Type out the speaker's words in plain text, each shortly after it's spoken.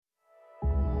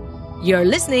You're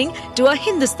listening to a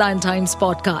Hindustan Times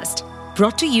podcast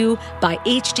brought to you by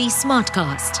HT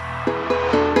Smartcast.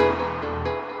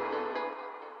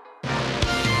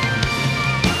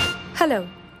 Hello,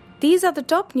 these are the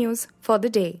top news for the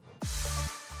day.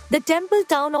 The temple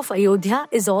town of Ayodhya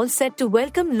is all set to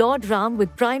welcome Lord Ram,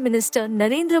 with Prime Minister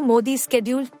Narendra Modi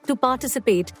scheduled to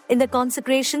participate in the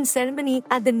consecration ceremony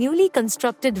at the newly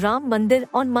constructed Ram Mandir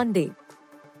on Monday.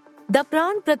 The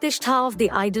Pran Pratishtha of the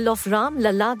idol of Ram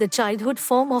Lalla, the childhood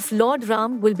form of Lord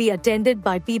Ram, will be attended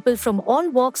by people from all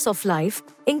walks of life,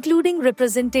 including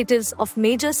representatives of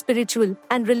major spiritual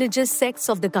and religious sects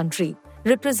of the country,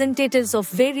 representatives of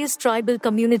various tribal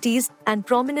communities, and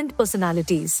prominent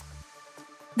personalities.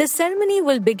 The ceremony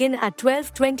will begin at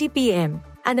 12:20 p.m.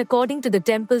 and according to the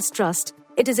temple's trust,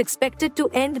 it is expected to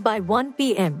end by 1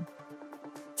 p.m.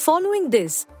 Following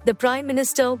this, the Prime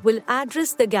Minister will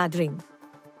address the gathering.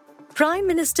 Prime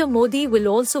Minister Modi will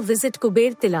also visit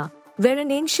Kuber Tila, where an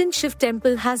ancient Shiv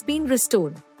temple has been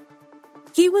restored.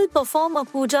 He will perform a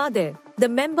puja there, the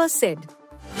member said.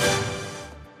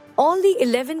 All the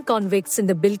 11 convicts in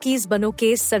the Bilkis Bano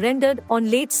case surrendered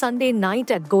on late Sunday night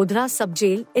at Godhra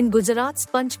sub-jail in Gujarat's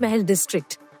Panchmahal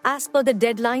district, as per the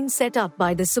deadline set up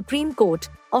by the Supreme Court,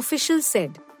 officials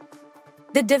said.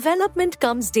 The development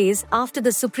comes days after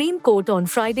the Supreme Court on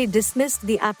Friday dismissed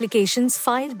the applications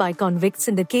filed by convicts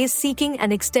in the case seeking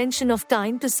an extension of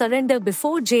time to surrender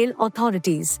before jail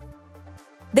authorities.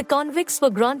 The convicts were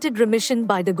granted remission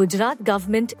by the Gujarat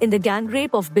government in the gang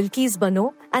rape of Bilkis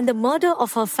Bano and the murder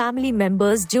of her family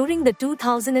members during the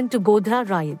 2002 Godhra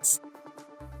riots.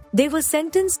 They were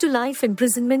sentenced to life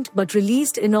imprisonment but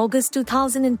released in August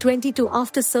 2022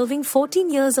 after serving 14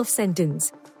 years of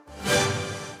sentence.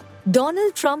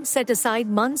 Donald Trump set aside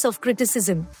months of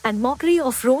criticism and mockery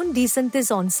of Ron DeSantis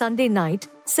on Sunday night,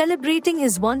 celebrating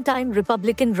his one-time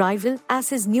Republican rival as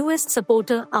his newest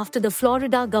supporter after the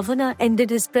Florida governor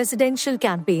ended his presidential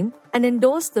campaign and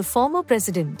endorsed the former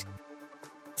president.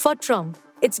 For Trump,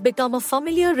 it's become a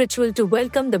familiar ritual to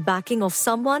welcome the backing of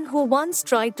someone who once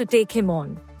tried to take him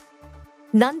on.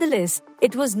 Nonetheless,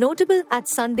 it was notable at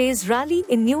Sunday's rally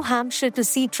in New Hampshire to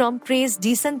see Trump praise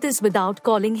DeSantis without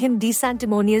calling him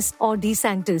DeSanctimonious or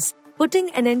DeSantis, putting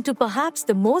an end to perhaps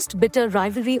the most bitter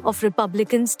rivalry of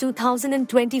Republicans'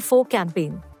 2024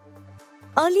 campaign.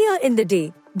 Earlier in the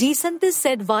day, DeSantis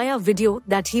said via video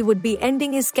that he would be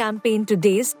ending his campaign 2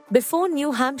 days before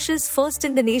New Hampshire's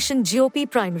first-in-the-nation GOP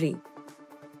primary.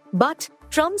 But,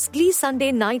 Trump's glee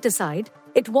Sunday night aside,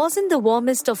 it wasn't the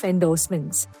warmest of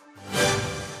endorsements.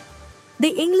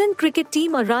 The England cricket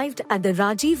team arrived at the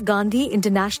Rajiv Gandhi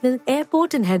International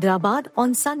Airport in Hyderabad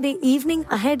on Sunday evening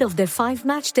ahead of their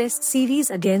 5-match test series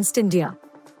against India.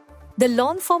 The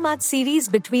long-format series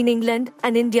between England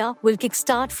and India will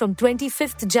kickstart from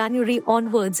 25th January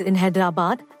onwards in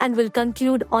Hyderabad and will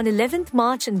conclude on 11th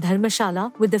March in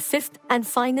Dharmshala with the 5th and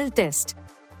final test.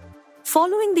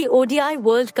 Following the ODI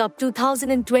World Cup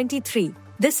 2023,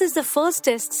 this is the first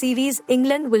test series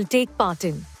England will take part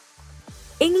in.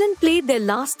 England played their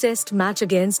last test match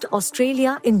against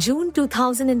Australia in June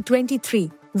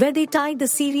 2023, where they tied the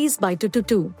series by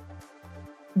 2-2.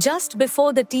 Just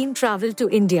before the team travelled to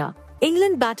India,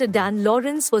 England batter Dan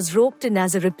Lawrence was roped in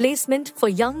as a replacement for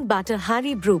young batter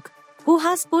Harry Brook, who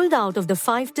has pulled out of the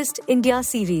 5-test India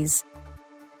series.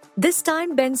 This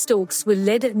time Ben Stokes will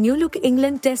lead a new-look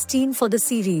England test team for the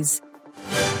series.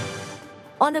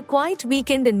 On a quiet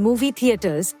weekend in movie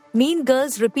theatres, Mean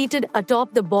Girls repeated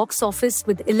atop the box office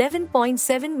with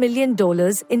 $11.7 million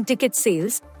in ticket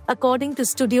sales, according to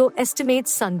studio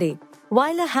estimates Sunday,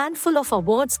 while a handful of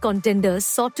awards contenders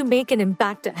sought to make an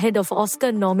impact ahead of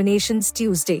Oscar nominations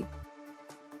Tuesday.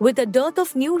 With a dearth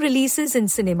of new releases in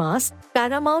cinemas,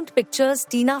 Paramount Pictures'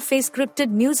 Tina Fey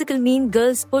scripted musical Mean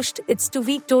Girls pushed its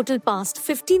 2-week total past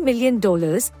 $50 million,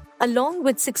 along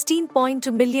with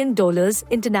 $16.2 million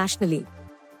internationally.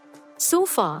 So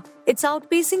far, it's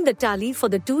outpacing the tally for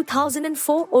the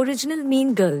 2004 original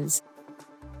Mean Girls.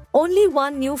 Only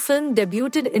one new film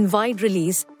debuted in wide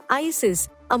release, Isis,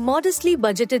 a modestly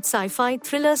budgeted sci-fi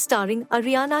thriller starring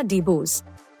Ariana DeBose.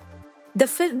 The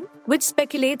film, which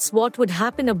speculates what would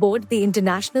happen aboard the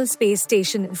International Space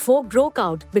Station if war broke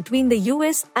out between the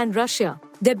US and Russia,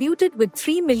 debuted with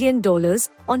 $3 million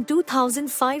on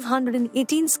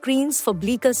 2,518 screens for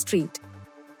Bleecker Street.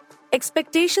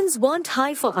 Expectations weren't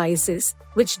high for Isis,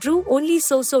 which drew only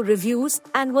so-so reviews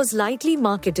and was lightly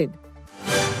marketed.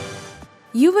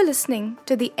 You were listening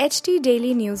to the HT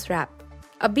Daily News Wrap,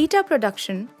 a beta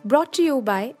production brought to you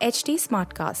by HT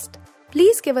Smartcast.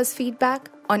 Please give us feedback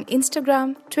on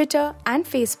Instagram, Twitter, and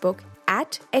Facebook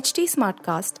at HT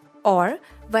Smartcast or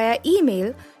via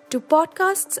email to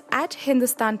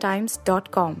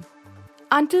podcasts@hindustantimes.com.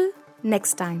 Until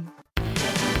next time.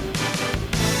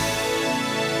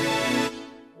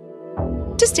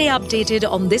 To stay updated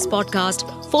on this podcast,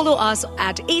 follow us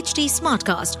at HT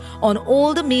Smartcast on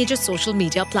all the major social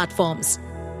media platforms.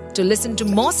 To listen to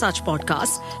more such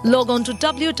podcasts, log on to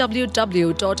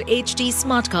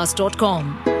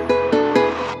www.htsmartcast.com.